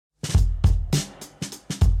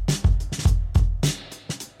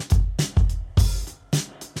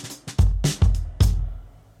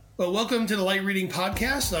Well, welcome to the Light Reading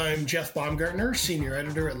Podcast. I'm Jeff Baumgartner, Senior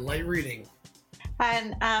Editor at Light Reading.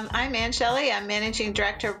 And I'm Ann Shelley. I'm Managing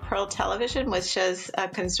Director of Pearl Television, which is a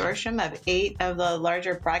consortium of 8 of the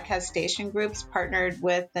larger broadcast station groups partnered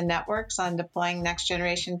with the networks on deploying next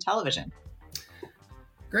generation television.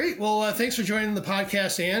 Great. Well, thanks for joining the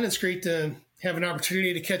podcast, Ann. It's great to have an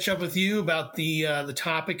opportunity to catch up with you about the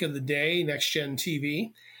topic of the day, Next Gen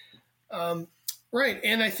TV. Right.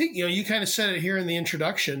 And I think, you kind of said it here in the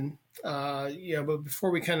introduction, but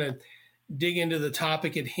before we kind of dig into the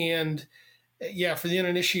topic at hand, for the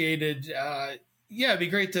uninitiated, it'd be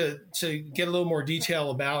great to get a little more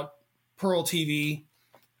detail about Pearl TV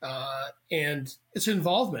and its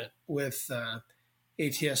involvement with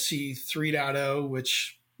ATSC 3.0,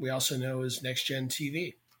 which we also know as Next Gen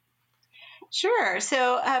TV. Sure.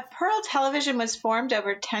 So Pearl Television was formed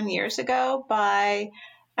over 10 years ago by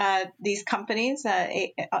these companies,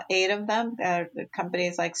 8 of them,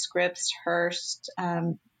 companies like Scripps, Hearst,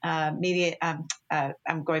 Media.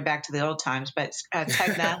 I'm going back to the old times, but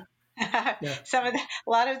Tegna. Yeah. A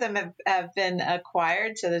lot of them have been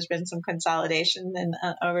acquired, so there's been some consolidation in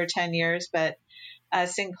over 10 years. But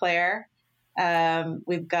Sinclair,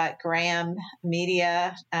 we've got Graham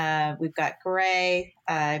Media, we've got Gray.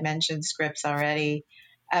 I mentioned Scripps already.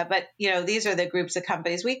 But these are the groups of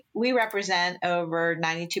companies. We represent over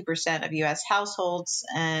 92% of U.S. households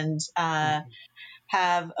and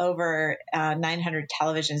have over 900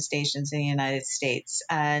 television stations in the United States.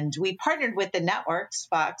 And we partnered with the networks,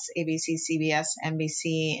 Fox, ABC, CBS,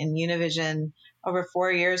 NBC, and Univision over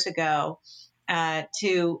 4 years ago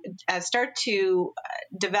to start to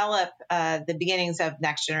develop the beginnings of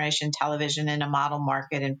next generation television in a model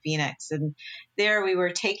market in Phoenix. And there we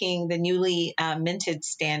were taking the newly minted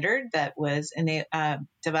standard that was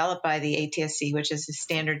developed by the ATSC, which is the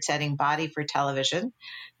standard setting body for television.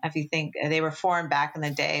 If you think they were formed back in the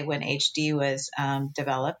day when HD was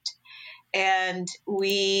developed. And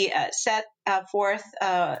we set forth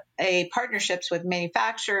partnerships with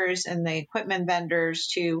manufacturers and the equipment vendors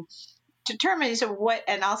to determine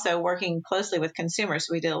and also working closely with consumers.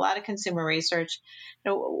 So we did a lot of consumer research.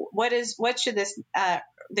 What should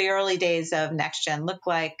the early days of next gen look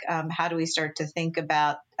like? How do we start to think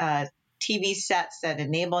about TV sets that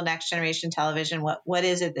enable next generation television? What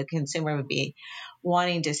is it the consumer would be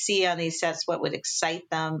wanting to see on these sets? What would excite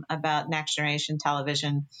them about next generation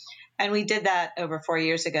television? And we did that over 4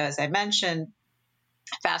 years ago, as I mentioned.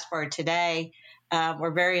 Fast forward today,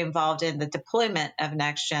 we're very involved in the deployment of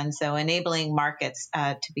next gen, so enabling markets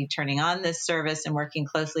to be turning on this service and working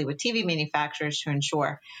closely with TV manufacturers to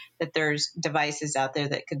ensure that there's devices out there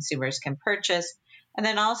that consumers can purchase. And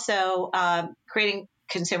then also creating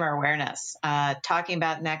consumer awareness, talking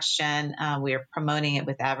about next gen. We are promoting it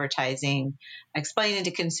with advertising, explaining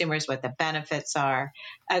to consumers what the benefits are.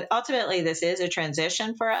 Ultimately, this is a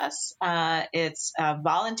transition for us. It's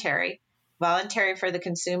voluntary for the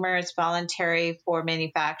consumer, it's voluntary for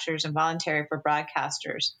manufacturers, and voluntary for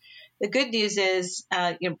broadcasters. The good news is,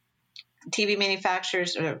 TV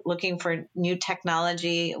manufacturers are looking for new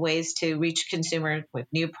technology, ways to reach consumers with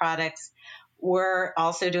new products. We're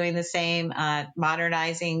also doing the same,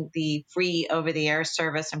 modernizing the free over-the-air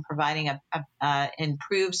service and providing a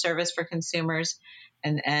improved service for consumers.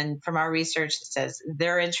 And from our research, it says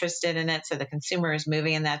they're interested in it, so the consumer is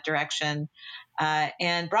moving in that direction.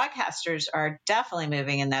 And broadcasters are definitely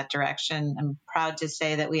moving in that direction. I'm proud to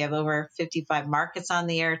say that we have over 55 markets on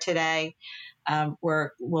the air today.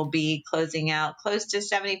 We'll be closing out close to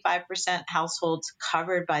 75% households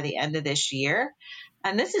covered by the end of this year.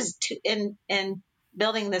 And this is in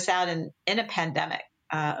building this out in a pandemic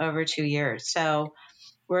over 2 years. So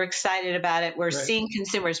we're excited about it. We're seeing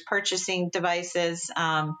consumers purchasing devices.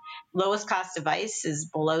 Lowest cost device is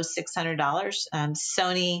below $600.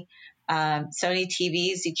 Sony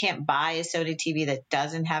TVs, you can't buy a Sony TV that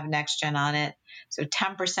doesn't have next gen on it. So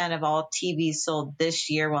 10% of all TVs sold this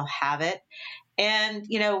year will have it. And,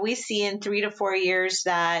 we see in 3 to 4 years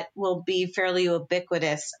that will be fairly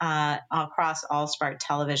ubiquitous across all smart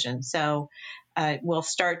television. So we'll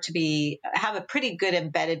start to have a pretty good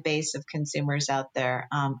embedded base of consumers out there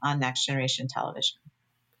on next generation television.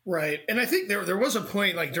 Right. And I think there was a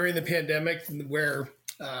point like during the pandemic where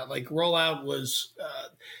rollout was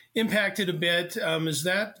impacted a bit. Is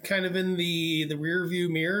that kind of in the rear view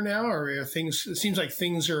mirror now, or it seems like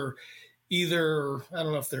things are either, I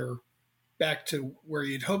don't know if they're back to where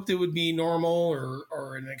you'd hoped it would be normal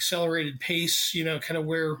or an accelerated pace, kind of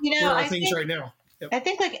where are things right now? Yep. I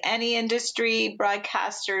think like any industry,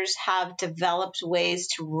 broadcasters have developed ways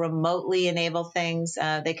to remotely enable things.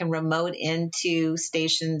 They can remote into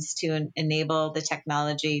stations to enable the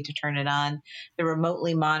technology to turn it on. They're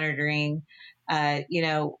remotely monitoring. At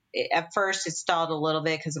first it stalled a little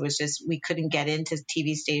bit because it was just we couldn't get into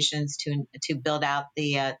TV stations to build out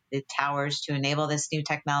the towers to enable this new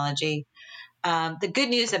technology. The good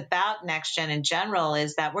news about NextGen in general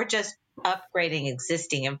is that we're just upgrading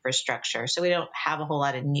existing infrastructure. So we don't have a whole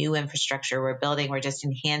lot of new infrastructure we're building. We're just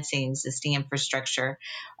enhancing existing infrastructure.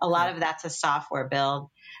 A lot of that's a software build.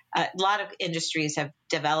 A lot of industries have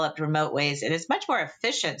developed remote ways, and it's much more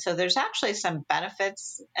efficient. So there's actually some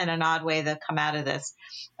benefits in an odd way that come out of this.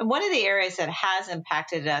 And one of the areas that has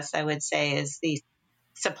impacted us, I would say, is the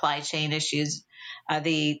supply chain issues.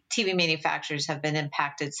 The TV manufacturers have been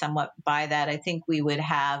impacted somewhat by that. I think we would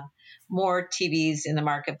have more TVs in the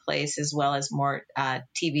marketplace as well as more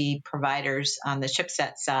TV providers on the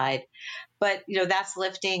chipset side. But, that's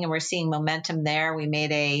lifting and we're seeing momentum there. We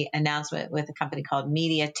made an announcement with a company called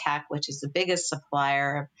MediaTek, which is the biggest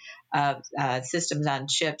supplier of systems on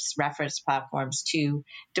chips, reference platforms to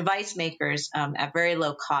device makers at very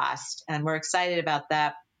low cost. And we're excited about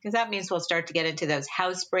that because that means we'll start to get into those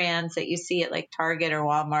house brands that you see at like Target or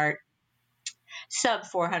Walmart, sub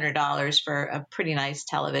 $400 for a pretty nice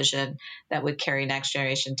television that would carry next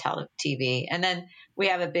generation TV. And then we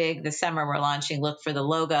have this summer we're launching Look for the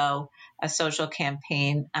Logo, a social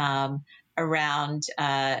campaign around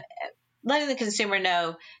letting the consumer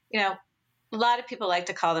know, a lot of people like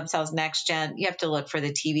to call themselves next gen. You have to look for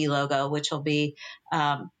the TV logo, which will be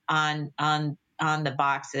on the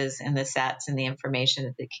boxes and the sets and the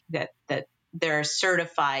information that they're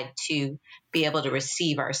certified to be able to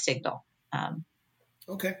receive our signal.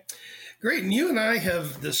 Okay, great. And you and I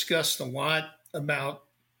have discussed a lot about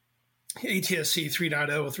ATSC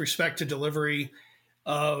 3.0 with respect to delivery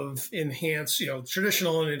of enhanced,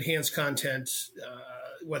 traditional and enhanced content,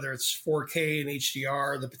 whether it's 4K and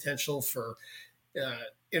HDR, the potential for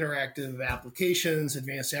interactive applications,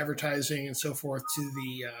 advanced advertising, and so forth to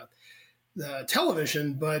the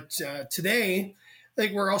television. But today, I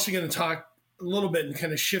think we're also going to talk a little bit and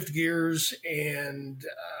kind of shift gears and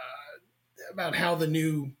about how the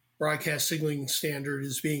new broadcast signaling standard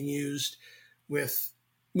is being used with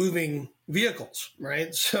moving vehicles,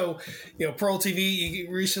 right? So, Pearl TV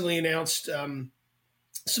recently announced some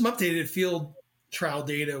updated field trial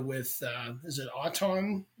data with, is it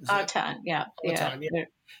Auton? Auton, yeah. Auton, yeah.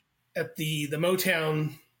 At the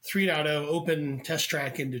Motown 3.0 open test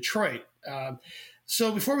track in Detroit.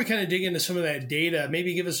 So before we kind of dig into some of that data,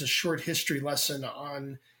 maybe give us a short history lesson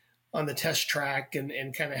on the test track and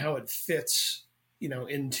kind of how it fits,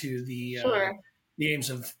 into the aims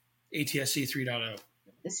of ATSC 3.0.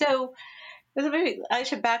 So I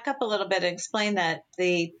should back up a little bit and explain that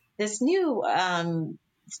this new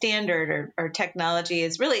standard or technology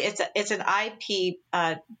is really it's an IP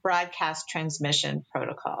broadcast transmission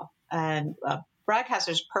protocol, and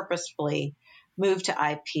broadcasters purposefully move to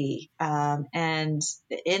IP, and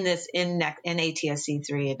in ATSC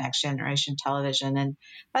 3 and next generation television, and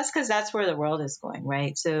that's because that's where the world is going,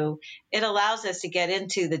 right? So it allows us to get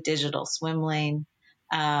into the digital swim lane.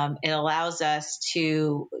 It allows us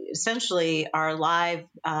to essentially our live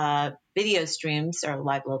video streams, our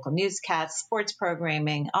live local newscasts, sports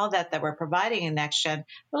programming, all that we're providing in NextGen,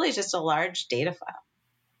 really just a large data file,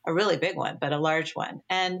 a really big one, but a large one.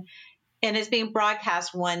 And it's being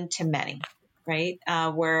broadcast one to many, right?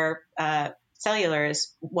 Where cellular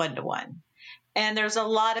is one to one. And there's a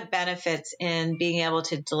lot of benefits in being able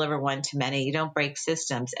to deliver one to many. You don't break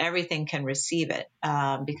systems. Everything can receive it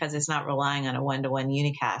because it's not relying on a one-to-one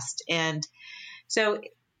unicast. And so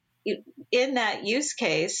in that use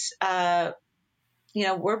case,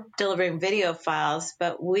 we're delivering video files,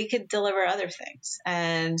 but we could deliver other things.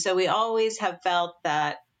 And so we always have felt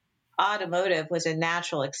that automotive was a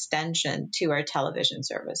natural extension to our television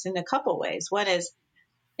service in a couple ways. One is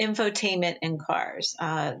infotainment in cars.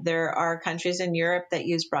 There are countries in Europe that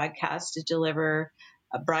use broadcast to deliver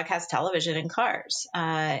broadcast television in cars,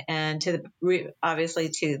 and obviously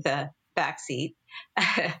to the back seat.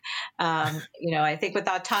 I think with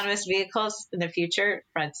autonomous vehicles in the future,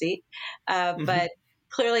 front seat, but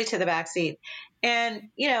clearly to the back seat. And,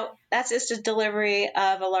 that's just a delivery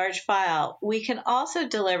of a large file. We can also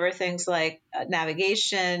deliver things like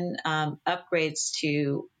navigation, upgrades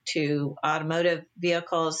to automotive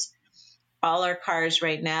vehicles. All our cars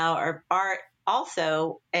right now are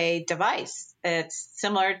also a device. It's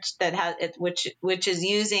similar to which is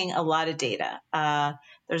using a lot of data.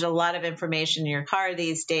 There's a lot of information in your car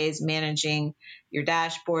these days, managing your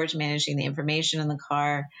dashboards, managing the information in the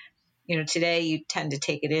car. today you tend to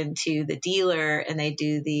take it into the dealer and they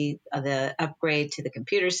do the upgrade to the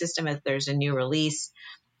computer system if there's a new release.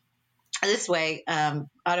 This way,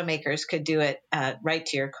 automakers could do it right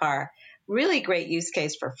to your car. Really great use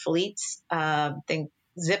case for fleets. Think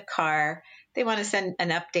Zipcar. They want to send an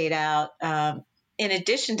update out. In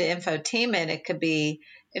addition to infotainment, it could be,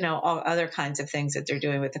 all other kinds of things that they're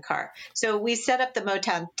doing with the car. So we set up the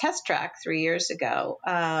Motown Test Track 3 years ago.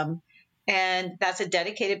 And that's a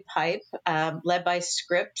dedicated pipe led by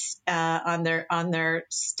Scripps on their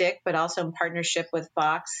stick, but also in partnership with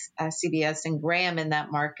Fox, CBS, and Graham in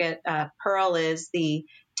that market. Pearl is the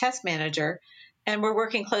test manager, and we're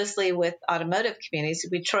working closely with automotive communities.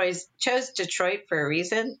 We chose Detroit for a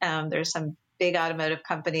reason. There's some big automotive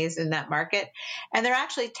companies in that market, and they're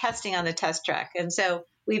actually testing on the test track. And so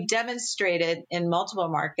we've demonstrated in multiple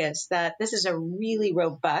markets that this is a really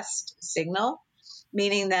robust signal,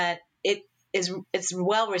 meaning that it's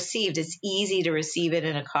well received. It's easy to receive it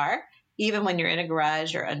in a car, even when you're in a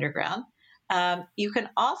garage or underground. You can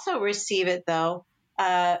also receive it, though,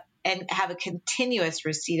 and have a continuous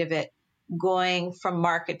receipt of it going from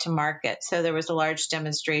market to market. So there was a large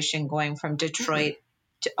demonstration going from Detroit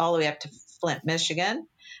to all the way up to Flint, Michigan.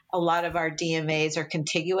 A lot of our DMAs are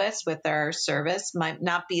contiguous with our service. Might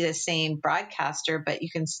not be the same broadcaster, but you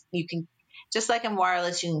can just like in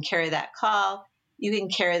wireless, you can carry that call, you can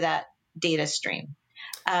carry that data stream.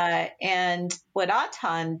 And what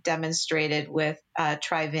Aton demonstrated with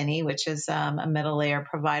Trivini, which is a middle layer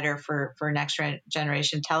provider for next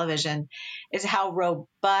generation television, is how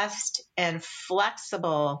robust and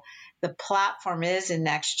flexible the platform is in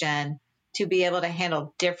next gen to be able to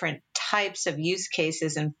handle different types of use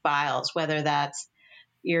cases and files, whether that's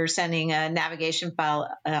you're sending a navigation file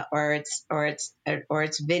or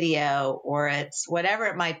it's video or it's whatever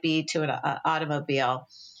it might be to an automobile.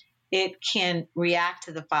 It can react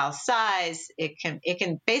to the file size. It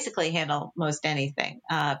can basically handle most anything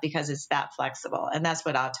because it's that flexible, and that's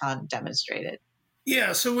what Aton demonstrated.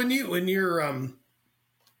 Yeah. So when you're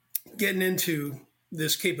getting into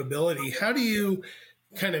this capability, how do you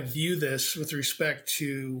kind of view this with respect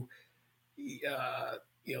to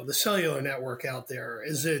the cellular network out there?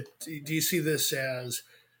 Do you see this as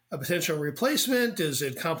a potential replacement? Is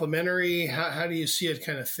it complementary? How do you see it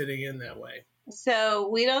kind of fitting in that way? So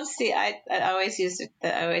we don't see. I always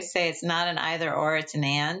say it's not an either or, it's an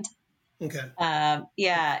and. Okay.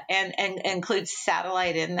 And includes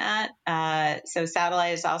satellite in that. So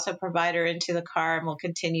satellite is also a provider into the car and will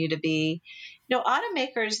continue to be.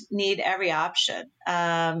 Automakers need every option.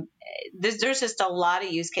 There's just a lot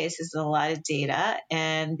of use cases and a lot of data,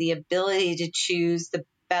 and the ability to choose the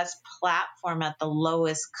best platform at the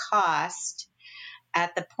lowest cost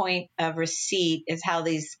at the point of receipt is how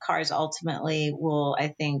these cars ultimately will, I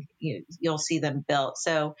think, you'll see them built.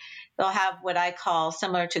 So they'll have what I call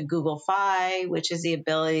similar to Google Fi, which is the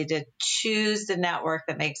ability to choose the network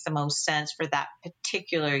that makes the most sense for that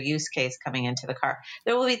particular use case coming into the car.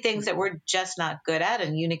 There will be things that we're just not good at,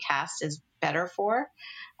 and Unicast is better for.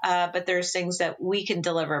 But there's things that we can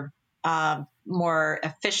deliver more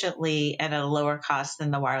efficiently and at a lower cost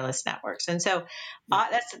than the wireless networks. And so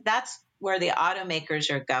that's where the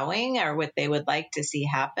automakers are going, or what they would like to see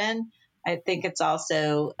happen. I think it's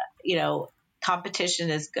also,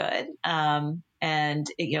 competition is good, and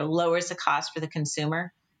it lowers the cost for the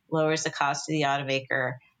consumer, lowers the cost to the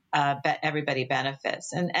automaker, but everybody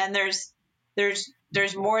benefits. And there's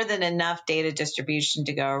more than enough data distribution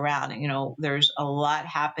to go around. There's a lot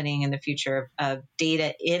happening in the future of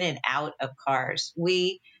data in and out of cars.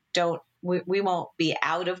 We won't be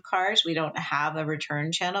out of cars. We don't have a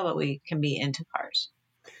return channel, but we can be into cars.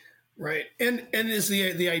 Right. And is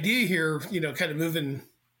the idea here, kind of moving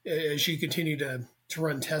as you continue to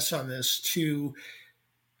run tests on this, to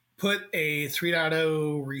put a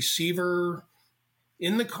 3.0 receiver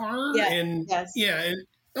in the car? Yeah. And yes. Yeah. And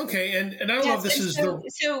okay. And I don't know if this is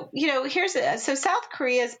so South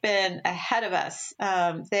Korea's been ahead of us.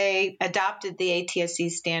 They adopted the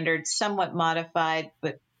ATSC standard, somewhat modified,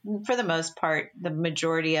 but for the most part, the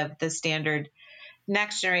majority of the standard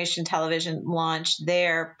next generation television launched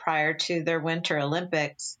there prior to their Winter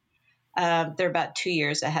Olympics. They're about 2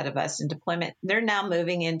 years ahead of us in deployment. They're now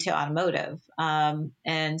moving into automotive.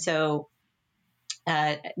 And so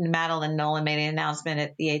Madeline Nolan made an announcement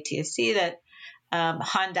at the ATSC that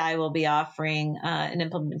Hyundai will be offering an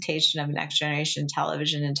implementation of next generation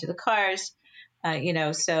television into the cars.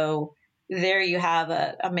 So there you have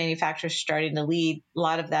a manufacturer starting to lead. A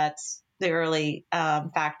lot of that's the early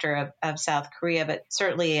factor of South Korea, but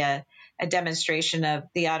certainly a demonstration of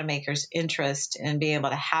the automaker's interest in being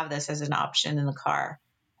able to have this as an option in the car.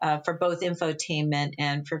 for both infotainment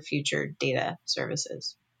and for future data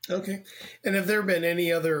services. Okay. And have there been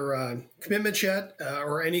any other commitments yet,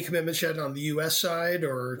 or any commitments yet on the U.S. side,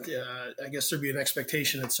 or I guess there'd be an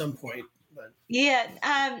expectation at some point? But Yeah,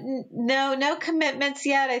 no commitments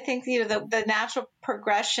yet. I think the natural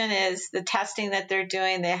progression is the testing that they're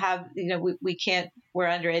doing. They have we can't, we're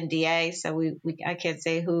under NDA, so I can't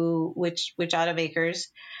say which automakers,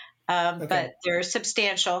 okay. but they're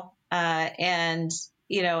substantial, and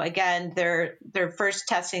again, they're first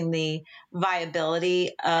testing the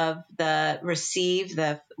viability of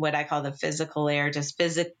what I call the physical layer, just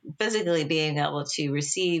physically being able to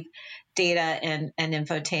receive data and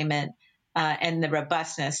infotainment, and the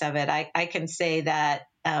robustness of it. I can say that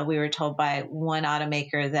we were told by one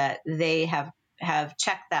automaker that they have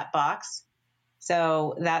checked that box.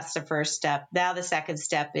 So that's the first step. Now the second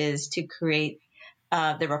step is to create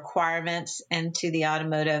the requirements into the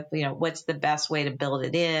automotive, what's the best way to build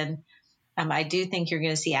it in. I do think you're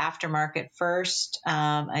going to see aftermarket first.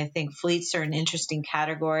 I think fleets are an interesting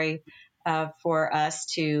category for us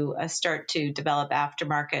to start to develop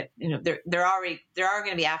aftermarket. There are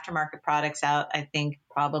going to be aftermarket products out, I think,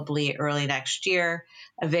 probably early next year,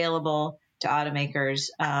 available to automakers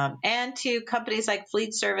and to companies like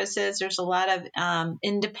Fleet Services. There's a lot of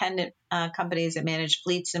independent companies that manage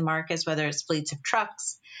fleets in markets, whether it's fleets of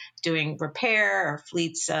trucks doing repair or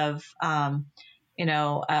fleets of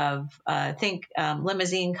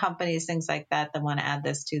limousine companies, things like that want to add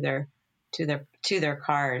this to their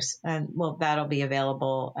cars, and that'll be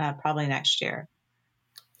available probably next year.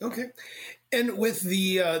 Okay. And with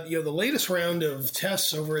the the latest round of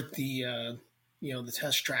tests over at the the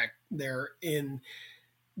test track there in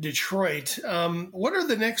Detroit, what are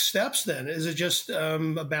the next steps then? Is it just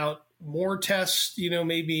about more tests,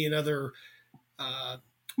 maybe in other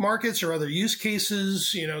markets or other use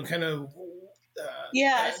cases, kind of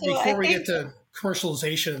before we get to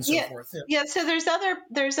commercialization and so forth? Yeah. So there's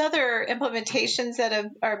other implementations that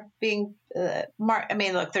are being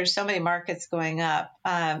look, there's so many markets going up.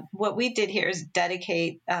 What we did here is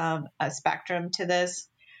dedicate a spectrum to this,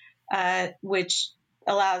 which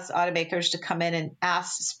allows automakers to come in and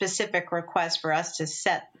ask specific requests for us to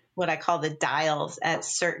set what I call the dials at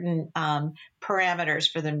certain parameters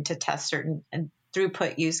for them to test certain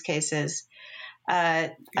throughput use cases.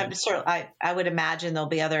 I would imagine there'll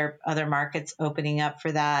be other markets opening up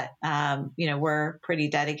for that. We're pretty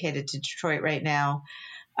dedicated to Detroit right now.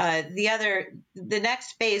 The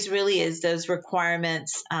next phase really is those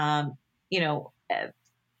requirements.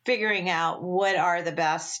 Figuring out what are the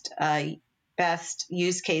best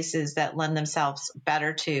use cases that lend themselves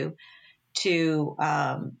better to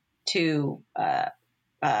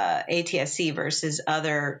ATSC versus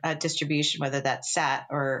other distribution, whether that's SAT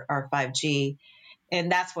or 5G. And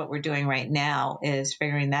that's what we're doing right now, is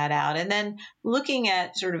figuring that out. And then looking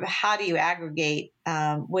at sort of how do you aggregate,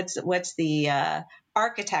 what's the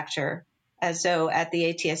architecture. So at the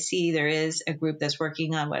ATSC, there is a group that's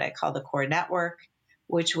working on what I call the core network,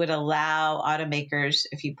 which would allow automakers,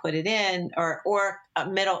 if you put it in, or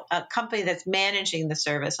a company that's managing the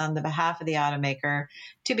service on the behalf of the automaker,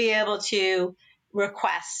 to be able to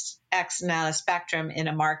request X amount of spectrum in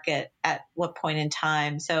a market at what point in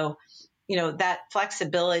time. So, that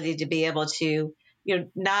flexibility to be able to,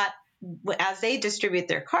 not, as they distribute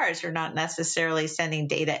their cars, they're not necessarily sending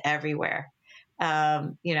data everywhere.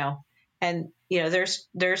 And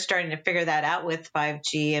they're starting to figure that out with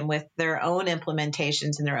 5G and with their own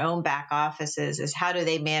implementations and their own back offices, is how do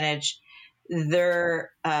they manage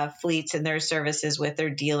their fleets and their services with their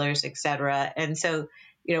dealers, et cetera. And so,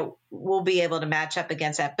 we'll be able to match up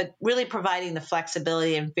against that, but really providing the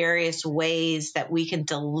flexibility in various ways that we can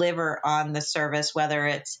deliver on the service, whether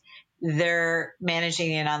it's they're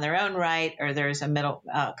managing it on their own right, or there's a middle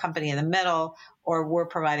company in the middle, or we're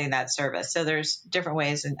providing that service. So there's different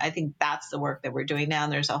ways. And I think that's the work that we're doing now.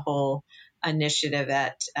 And there's a whole initiative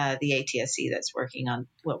at the ATSC that's working on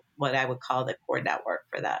what I would call the core network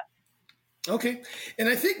for that. Okay. And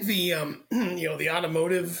I think the, the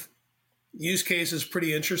automotive use case is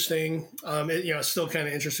pretty interesting. It's still kind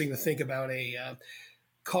of interesting to think about a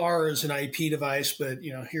car as an IP device, but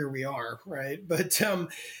here we are, right? But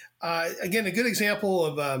again, a good example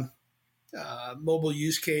of a mobile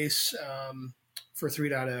use case for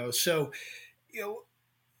 3.0. So,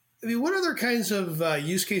 what other kinds of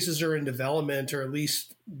use cases are in development, or at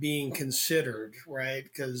least being considered, right?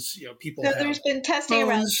 Because people. So there's been testing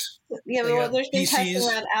phones, around. There's been testing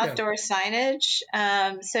around outdoor signage.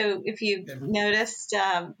 So if you've noticed,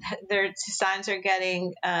 their signs are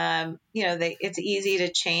getting, it's easy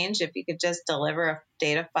to change if you could just deliver a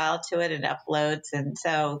data file to it and uploads. And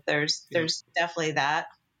so there's definitely that.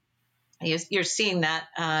 you're seeing that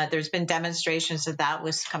there's been demonstrations of that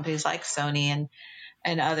with companies like Sony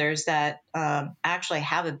and others that actually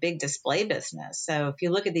have a big display business. So if you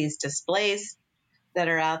look at these displays that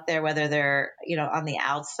are out there, whether they're on the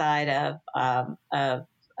outside of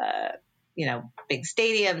big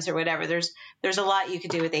stadiums or whatever, there's a lot you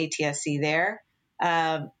could do with ATSC there.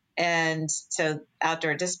 And so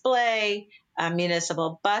outdoor display,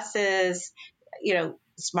 municipal buses,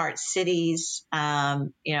 smart cities,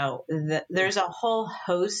 there's a whole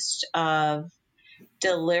host of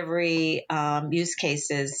delivery use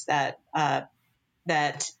cases that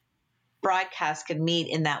broadcast can meet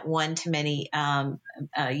in that one-to-many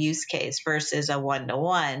use case versus a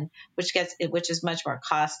one-to-one, which is much more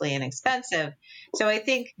costly and expensive. So I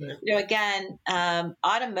think again,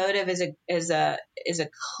 automotive is a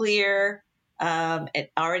clear.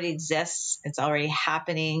 It already exists. It's already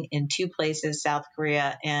happening in two places: South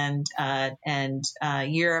Korea and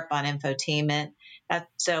Europe on infotainment.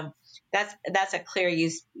 That's a clear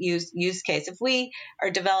use case. If we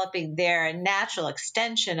are developing there, a natural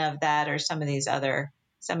extension of that are some of these other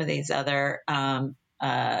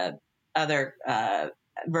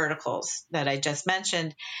verticals that I just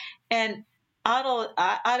mentioned. And auto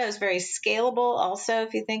is very scalable also,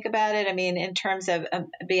 if you think about it. I mean, in terms of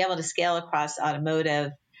being able to scale across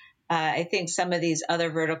automotive, I think some of these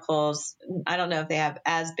other verticals, I don't know if they have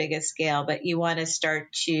as big a scale, but you want to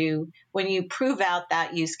start to, when you prove out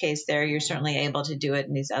that use case there, you're certainly able to do it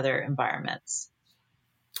in these other environments.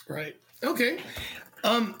 Right. Okay.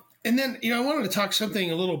 And then, I wanted to talk something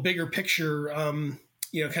a little bigger picture, kind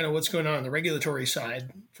of what's going on the regulatory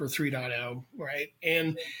side for 3.0, right?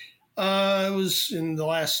 And it was in the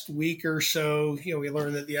last week or so, we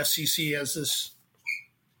learned that the FCC has this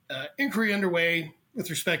inquiry underway with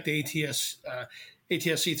respect to ATSC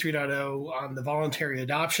 3.0 on the voluntary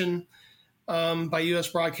adoption by U.S.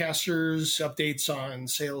 broadcasters, updates on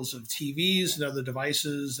sales of TVs and other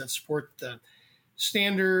devices that support the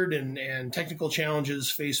standard, and technical challenges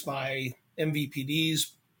faced by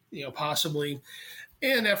MVPDs, possibly,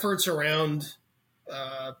 and efforts around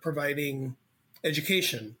providing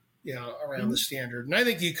education, around the standard. And I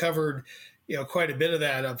think you covered, quite a bit of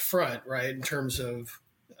that up front, right, in terms of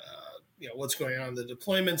what's going on the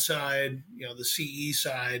deployment side, the CE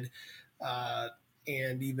side,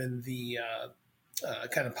 and even the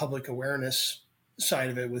kind of public awareness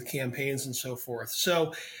side of it with campaigns and so forth.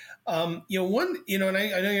 So, and I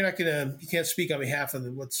know you can't speak on behalf of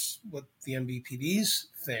what the MVPDs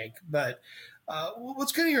think, but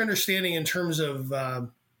what's kind of your understanding in terms of,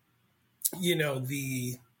 the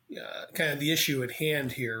kind of the issue at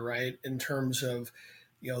hand here, right, in terms of,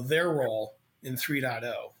 their role in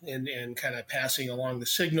 3.0 and kind of passing along the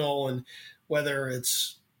signal, and whether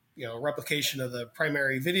it's, replication of the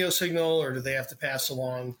primary video signal, or do they have to pass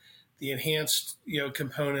along the enhanced,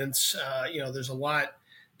 components? There's a lot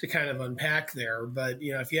to kind of unpack there, but,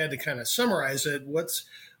 if you had to kind of summarize it, what's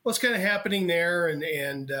kind of happening there, and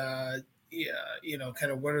kind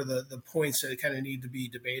of what are the points that kind of need to be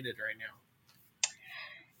debated right now?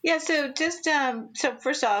 Yeah, so just so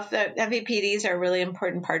first off, the MVPDs are really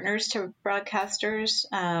important partners to broadcasters.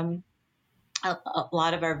 A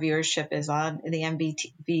lot of our viewership is on the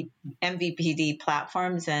MVPD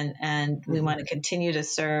platforms, and we want to continue to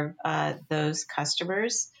serve those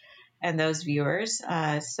customers and those viewers.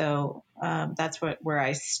 So that's where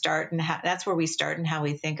I start, and that's where we start, and how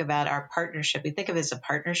we think about our partnership. We think of it as a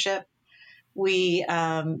partnership. We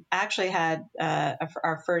actually had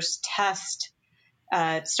our first test.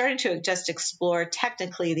 Starting to just explore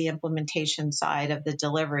technically the implementation side of the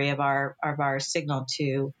delivery of our signal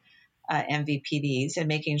to MVPDs, and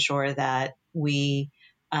making sure that we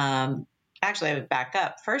actually, I would back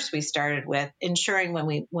up. First, we started with ensuring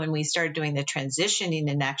when we started doing the transitioning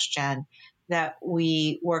to next gen, that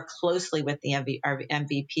we work closely with our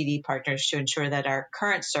MVPD partners to ensure that our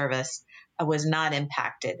current service was not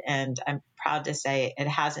impacted. And I'm proud to say it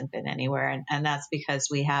hasn't been anywhere. And that's because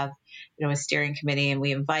we have, a steering committee, and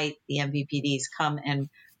we invite the MVPDs come and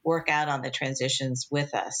work out on the transitions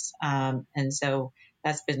with us. And so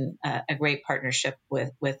that's been a great partnership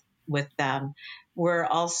with them. We're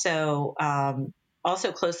also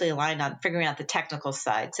closely aligned on figuring out the technical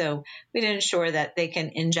side. So we ensure that they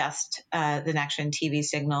can ingest the next-gen TV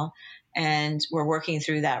signal, and we're working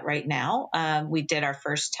through that right now. We did our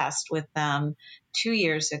first test with them 2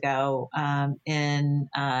 years ago in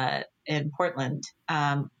Portland,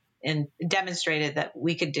 and demonstrated that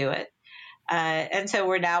we could do it. And so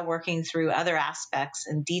we're now working through other aspects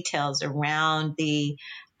and details around the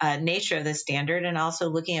nature of the standard, and also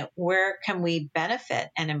looking at where can we benefit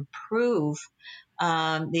and improve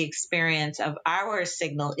the experience of our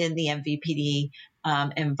signal in the MVPD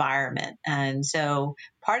environment. And so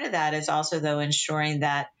part of that is also, though, ensuring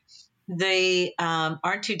that they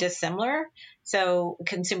aren't too dissimilar, so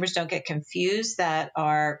consumers don't get confused that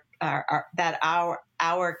our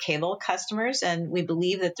cable customers, and we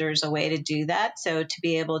believe that there's a way to do that. So to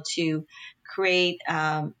be able to create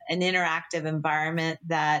an interactive environment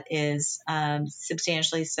that is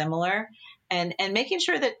substantially similar, and making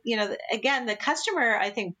sure that, again, the customer, I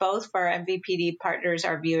think both for our MVPD partners,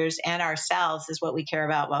 our viewers, and ourselves is what we care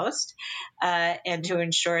about most, and to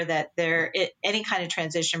ensure that any kind of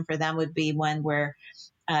transition for them would be one where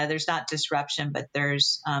there's not disruption, but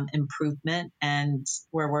there's improvement, and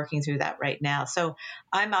we're working through that right now. So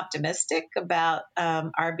I'm optimistic about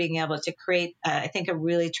our being able to create, I think, a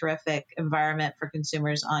really terrific environment for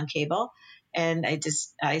consumers on cable. And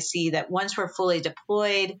I see that once we're fully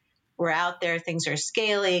deployed, we're out there, things are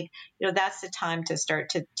scaling, that's the time to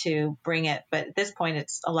start to bring it. But at this point,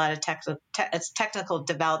 it's a lot of technical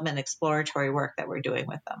development, exploratory work that we're doing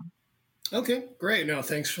with them. Okay, great. No,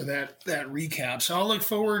 thanks for that recap. So I'll look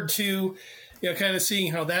forward to, kind of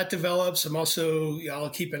seeing how that develops. I'll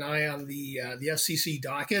keep an eye on the FCC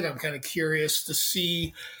docket. I'm kind of curious to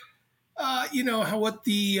see, what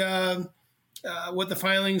the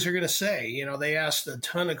filings are going to say. They asked a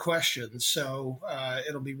ton of questions, so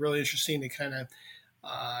it'll be really interesting to kind of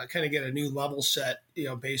get a new level set,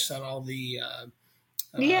 based on all the.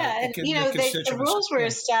 The rules were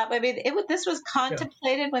established. I mean, this was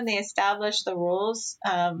contemplated when they established the rules.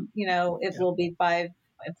 It will be 4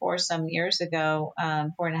 some years ago,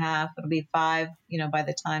 4.5. It'll be 5. By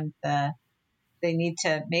the time they need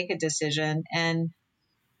to make a decision, and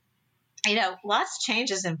lots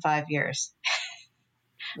changes in 5 years.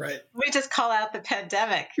 Right. We just call out the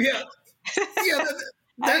pandemic. Yeah. Yeah.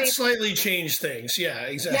 That slightly changed things. Yeah,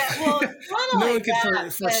 exactly. Yeah, well, no one could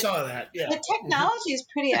foresaw that. Yeah. The technology is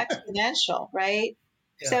pretty exponential, right?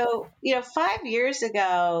 Yeah. So, 5 years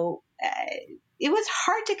ago, it was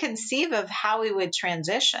hard to conceive of how we would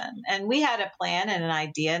transition. And we had a plan and an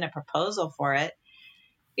idea and a proposal for it.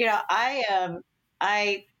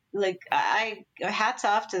 Hats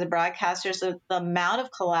off to the broadcasters. The amount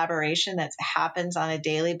of collaboration that happens on a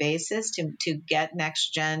daily basis to get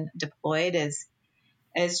next gen deployed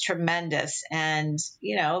is tremendous. And,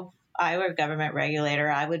 if I were a government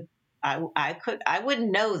regulator, I wouldn't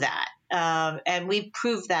know that. And we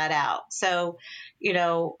proved that out. So,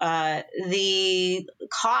 the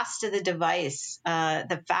cost of the device,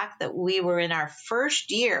 the fact that we were in our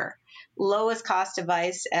first year, lowest cost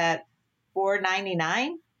device at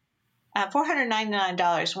 $499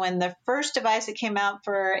 when the first device that came out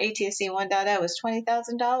for ATSC 1.0 was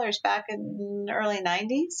 $20,000 back in the early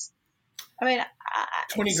 90s. I mean,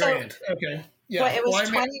 20 grand. Okay. Yeah. Well, it was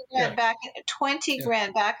 20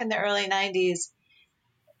 grand back in the early 90s.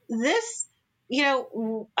 This,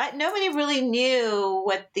 nobody really knew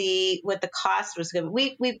what the cost was going to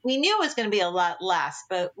be. We knew it was going to be a lot less,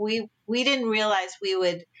 but we didn't realize we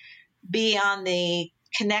would be on the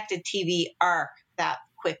connected TV arc that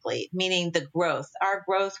quickly, meaning the growth. Our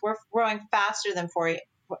growth, we're growing faster than for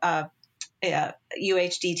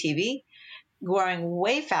UHD TV. Growing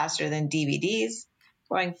way faster than DVDs,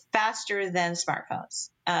 growing faster than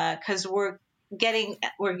smartphones, because we're getting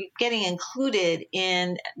included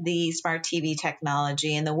in the smart TV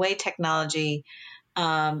technology, and the way technology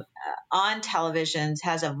on televisions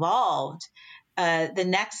has evolved. The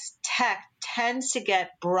next tech tends to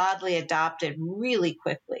get broadly adopted really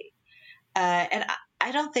quickly, and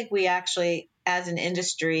I don't think we actually, as an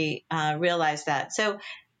industry, realize that. So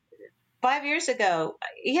 5 years ago,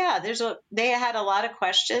 they had a lot of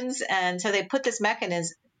questions, and so they put this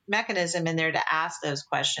mechanism in there to ask those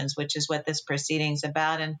questions, which is what this proceeding is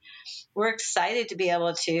about. And we're excited to be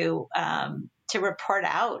able to report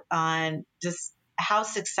out on just how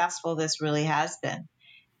successful this really has been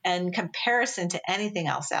in comparison to anything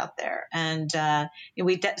else out there. And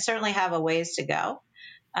we certainly have a ways to go,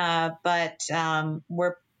 but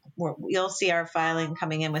you'll see our filing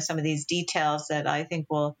coming in with some of these details that I think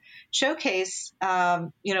will showcase,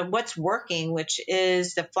 what's working, which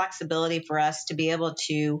is the flexibility for us to be able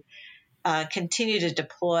to continue to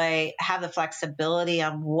deploy, have the flexibility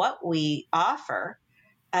on what we offer,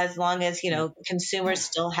 as long as, consumers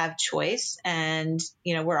still have choice. And,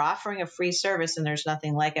 we're offering a free service, and there's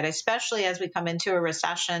nothing like it, especially as we come into a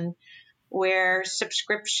recession where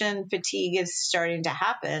subscription fatigue is starting to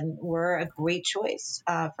happen. We're a great choice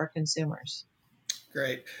for consumers.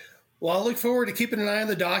 Great. Well, I'll look forward to keeping an eye on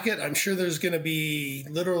the docket. I'm sure there's going to be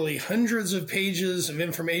literally hundreds of pages of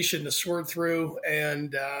information to sort through,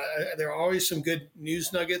 and there are always some good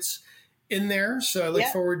news nuggets in there. So I look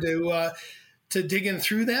forward to digging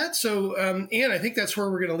through that. So, Ann, I think that's where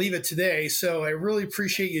we're going to leave it today. So I really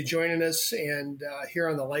appreciate you joining us and here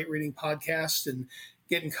on the Light Reading Podcast and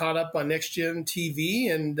getting caught up on Next Gen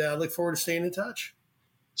TV, and look forward to staying in touch.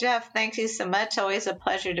 Jeff, thank you so much. Always a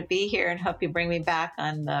pleasure to be here, and hope you bring me back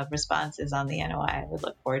on the responses on the NOI. I would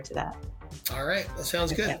look forward to that. All right. That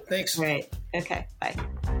sounds good. Thanks. Great. Okay. Bye.